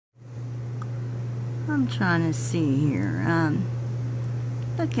I'm trying to see here.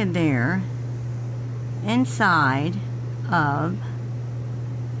 Look at there. Inside of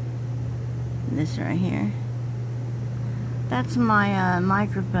this right here. That's my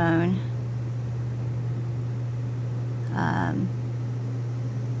microphone.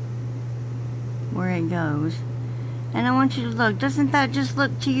 Where it goes. And I want you to look. Doesn't that just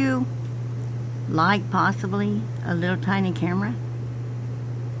look to you like possibly a little tiny camera?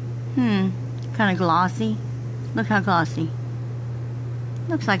 Kind of glossy. Look how glossy.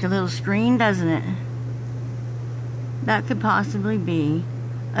 Looks like a little screen, doesn't it? That could possibly be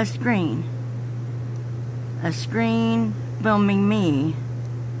a screen. A screen filming me.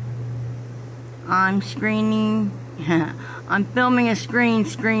 I'm screening. I'm filming a screen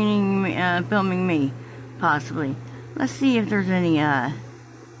filming me, possibly. Let's see if there's any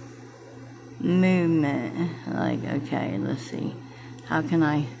movement. Like, okay, let's see. How can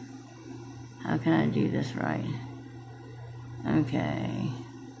I do this right? Okay.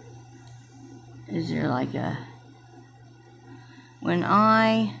 Is there like a when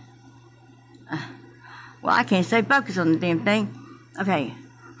I well, I can't stay focused on the damn thing. Okay,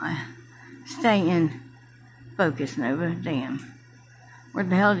 stay in focus, Nova. Damn, where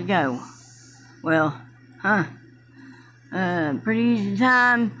the hell did it go? Well, pretty easy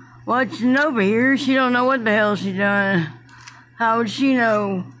time watching Nova here. She don't know what the hell she's doing. How would she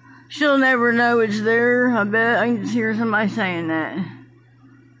know? She'll never know it's there. I bet I can just hear somebody saying that.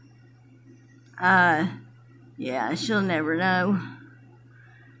 Yeah, she'll never know.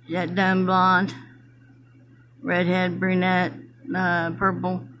 That dumb blonde, redhead, brunette,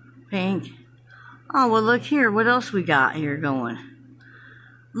 purple, pink. Oh, well, look here. What else we got here going?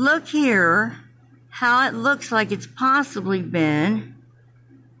 Look here how it looks like it's possibly been.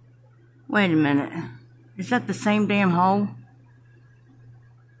 Wait a minute. Is that the same damn hole?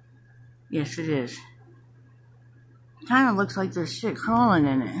 Yes, it is. Kind of looks like there's shit crawling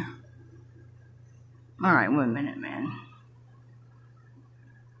in it. Alright, wait a minute, man.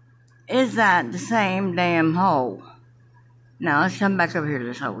 Is that the same damn hole? Now, let's come back over here to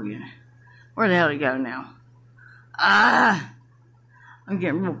this hole again. Where the hell did it go now? I'm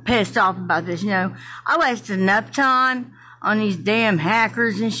getting real pissed off about this, you know. I wasted enough time on these damn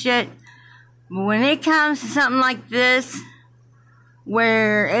hackers and shit. But when it comes to something like this,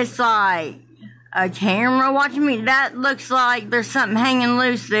 where it's like a camera watching me, that looks like there's something hanging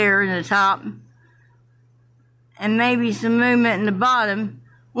loose there in the top. And maybe some movement in the bottom.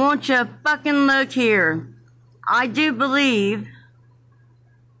 Won't you fucking look here? I do believe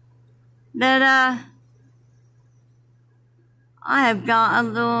that, I have got a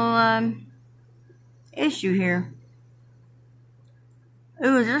little, issue here.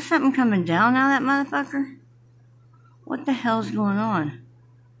 Ooh, is there something coming down out of that motherfucker? What the hell's going on?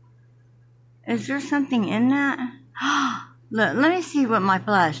 Is there something in that? Look, let me see what my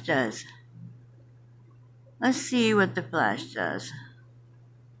flash does. Let's see what the flash does.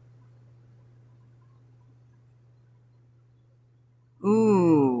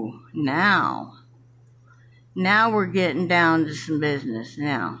 Ooh, now we're getting down to some business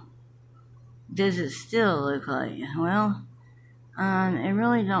now. Does it still look like, well, it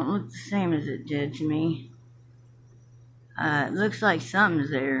really don't look the same as it did to me. It looks like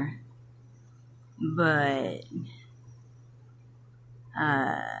something's there, but,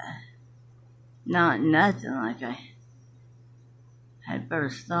 not nothing like I had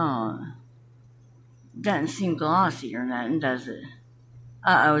first thought. Doesn't seem glossy or nothing, does it?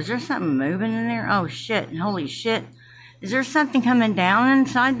 Uh-oh, is there something moving in there? Oh, shit. Holy shit. Is there something coming down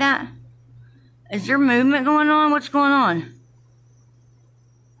inside that? Is there movement going on? What's going on?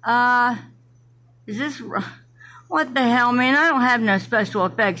 Is this... What the hell, man? I don't have no special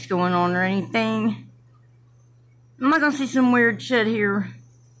effects going on or anything. Am I gonna see some weird shit here?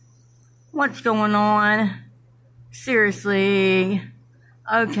 What's going on? Seriously.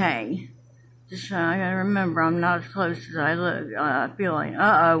 Okay. Just, I gotta remember, I'm not as close as I look. I feel like,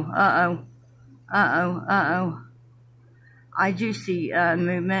 uh-oh. I do see,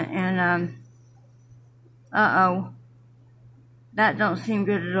 movement, and, uh-oh. That don't seem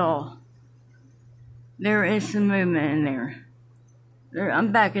good at all. There is some movement in there.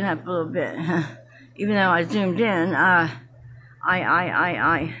 I'm backing up a little bit. Even though I zoomed in, I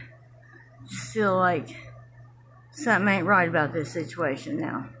just feel like something ain't right about this situation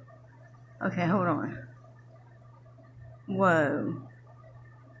now. Okay, hold on. Whoa.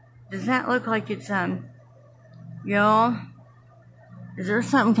 Does that look like it's, y'all? Is there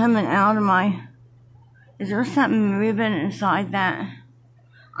something coming out of my... Is there something moving inside that?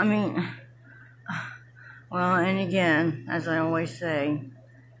 I mean... Well, and again, as I always say,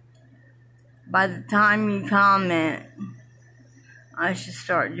 by the time you comment, I should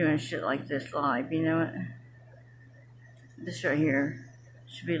start doing shit like this live, you know what? This right here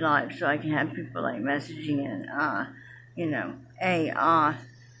should be live so I can have people like messaging and, you know, hey,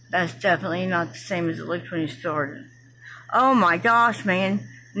 that's definitely not the same as it looked when you started. Oh my gosh, man.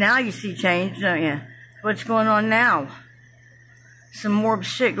 Now you see change, don't you? What's going on now? Some more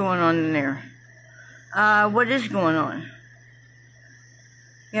shit going on in there. What is going on?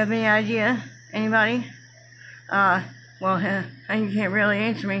 You have any idea? Anybody? Well, and you can't really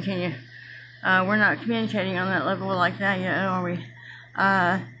answer me, can you? We're not communicating on that level like that yet, are we?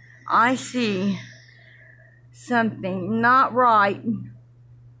 I see something not right.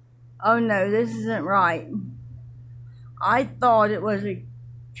 Oh no, this isn't right. I thought it was a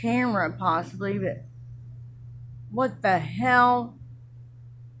camera possibly, but what the hell?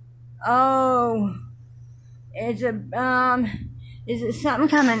 Oh, it's is it something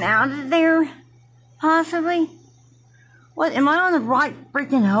coming out of there? Possibly? What, am I on the right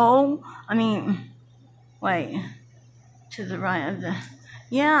freaking hole? I mean, wait, to the right of the,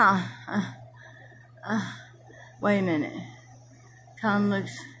 yeah, wait a minute, kind of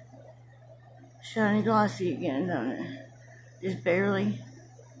looks shiny glossy again, don't it? Just barely.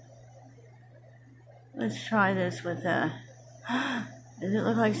 Let's try this with, does it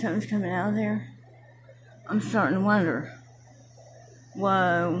look like something's coming out of there? I'm starting to wonder.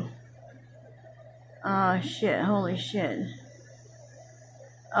 Whoa. Oh, shit. Holy shit.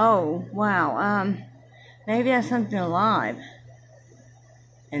 Oh, wow. Maybe that's something alive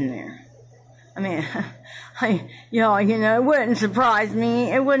in there. I mean, y'all, you know, it wouldn't surprise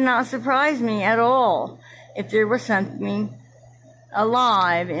me. It would not surprise me at all if there was something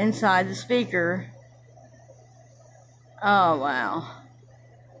alive inside the speaker. Oh, wow.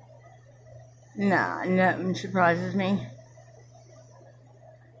 Nah, nothing surprises me.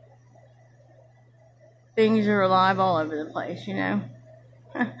 Things are alive all over the place, you know.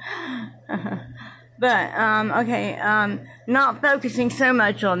 But, okay, not focusing so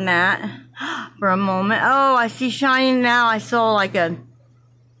much on that for a moment. Oh, I see shining now. I saw like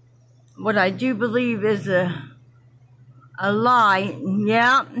what I do believe is a light.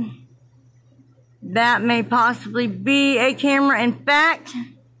 Yep. That may possibly be a camera. In fact,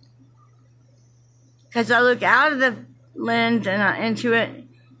 because I look out of the lens and into it,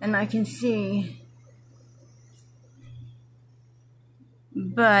 and I can see.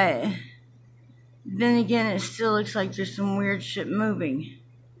 But then again, it still looks like there's some weird shit moving.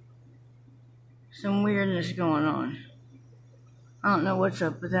 Some weirdness going on. I don't know what's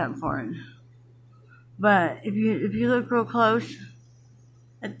up with that part. But if you look real close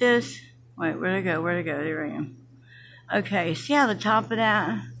at this, wait, where'd I go? There I am. Okay, see how the top of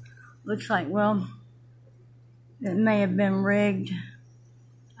that looks like, well, it may have been rigged.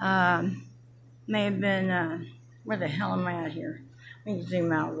 May have been, where the hell am I at here? Let me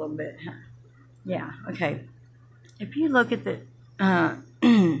zoom out a little bit. Yeah, okay. If you look at the, I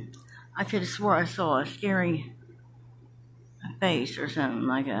could have swore I saw a scary face or something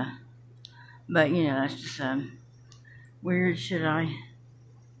like but you know, that's just weird shit I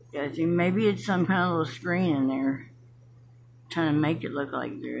guess. Maybe it's some kind of little screen in there trying to make it look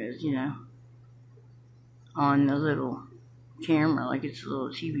like there is, you know, on the little camera, like it's a little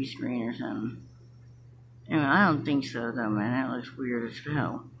TV screen or something. Anyway, I don't think so though, man. That looks weird as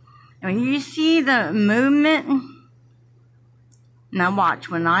hell. I mean, you see the movement? Now watch,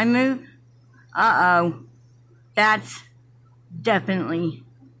 when I move, that's definitely,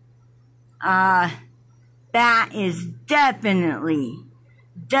 that is definitely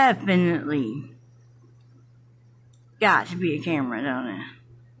got to be a camera, don't it?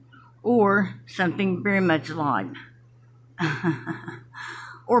 Or something very much alive.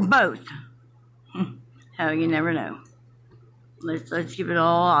 Or both. Hell, you never know. Let's give it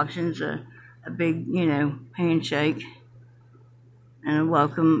all options, a big, you know, handshake. And a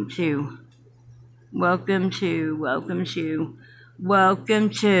welcome to.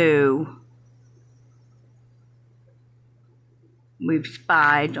 We've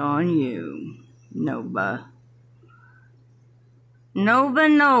spied on you, Nova.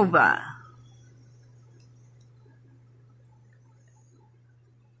 Nova.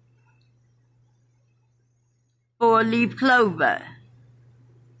 4-leaf clover.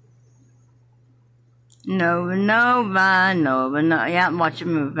 Nova. Yeah, watch it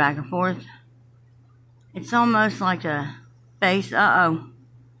move back and forth. It's almost like a face.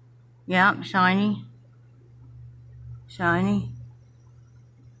 Yep, shiny.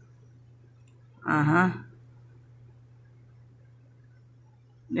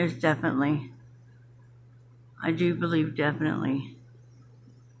 There's definitely, I do believe definitely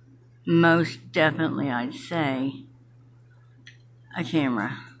most definitely, I'd say, a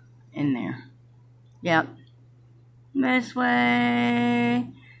camera in there. Yep. This way.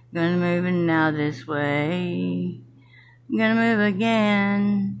 Gonna move it now this way. Gonna move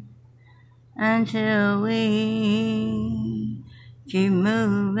again until we keep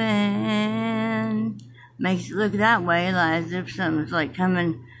moving. Makes it look that way, like as if something's like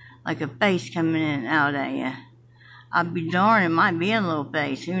coming, like a face coming in and out at you. I'll be darned, it might be a little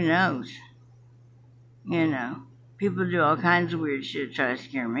face, who knows? You know, people do all kinds of weird shit to try to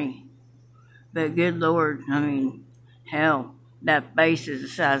scare me. But good Lord, I mean, hell, that face is the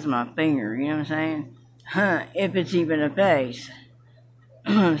size of my finger, you know what I'm saying? Huh, if it's even a face.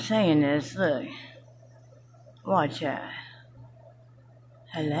 I'm saying this, look. Watch out.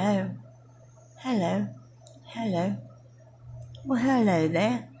 Hello? Hello? Hello? Well, hello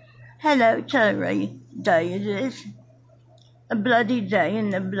there. Hello, tell her day it is. A bloody day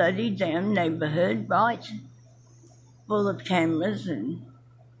in the bloody damn neighborhood, right? Full of cameras and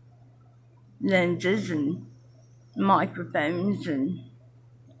lenses and microphones and,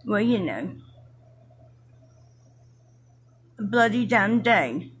 well, you know. A bloody damn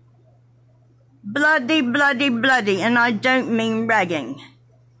day. Bloody, bloody, bloody, and I don't mean ragging.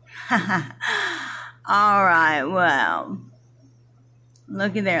 All right, well,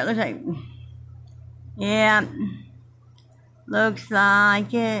 looky there, looks like, yeah, looks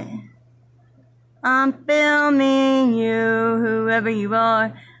like it. I'm filming you, whoever you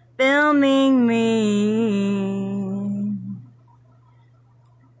are, filming me.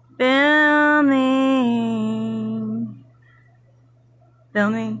 Filming.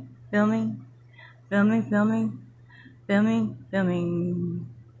 Filming, filming, filming, filming, filming, filming.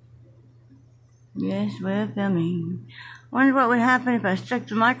 Yes, we're filming. Wonder what would happen if I stuck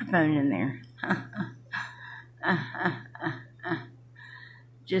the microphone in there.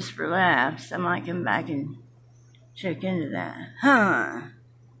 Just for laughs, I might come back and check into that. Huh.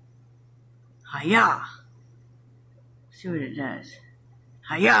 Hi-ya. See what it does.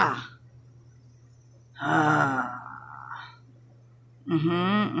 Hi-ya. Ah.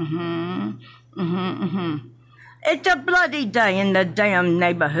 It's a bloody day in the damn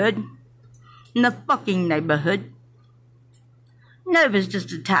neighborhood. In the fucking neighborhood. Nova's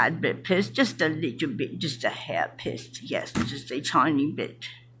just a tad bit pissed, just a little bit, just a hair pissed. Yes, just a tiny bit.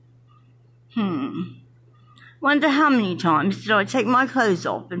 Wonder how many times did I take my clothes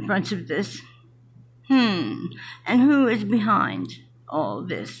off in front of this? And who is behind all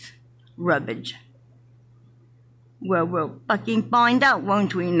this rubbish? Well, we'll fucking find out,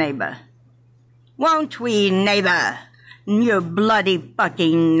 won't we, neighbor? Won't we, neighbor? You bloody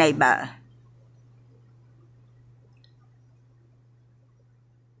fucking neighbor.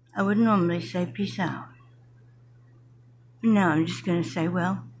 I would normally say peace out. But now I'm just going to say,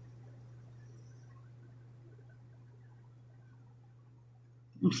 well,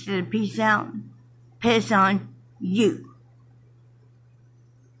 instead of peace out, piss on you.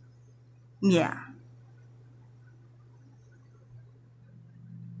 Yeah.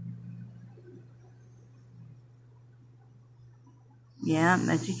 Yeah,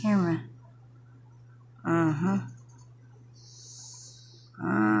 that's a camera.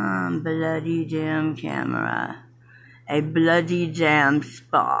 Bloody damn camera. A bloody damn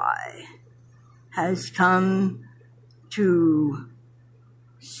spy has come to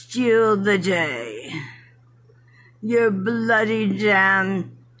steal the day. You bloody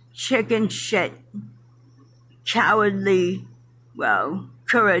damn chicken shit. Cowardly, well,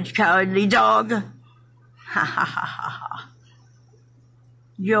 courage, cowardly dog. Ha ha ha ha ha.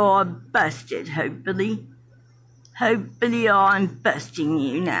 You're busted, hopefully. Hopefully I'm busting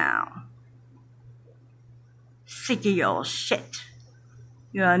you now. Sick of your shit.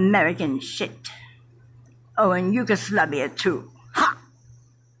 Your American shit. Oh, and Yugoslavia too. Ha!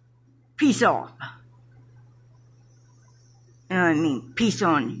 Peace off. You know what I mean? Peace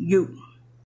on you.